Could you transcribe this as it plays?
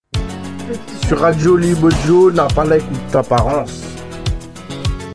Sur Radio Libre Audio, n'a pas l'écoute d'apparence.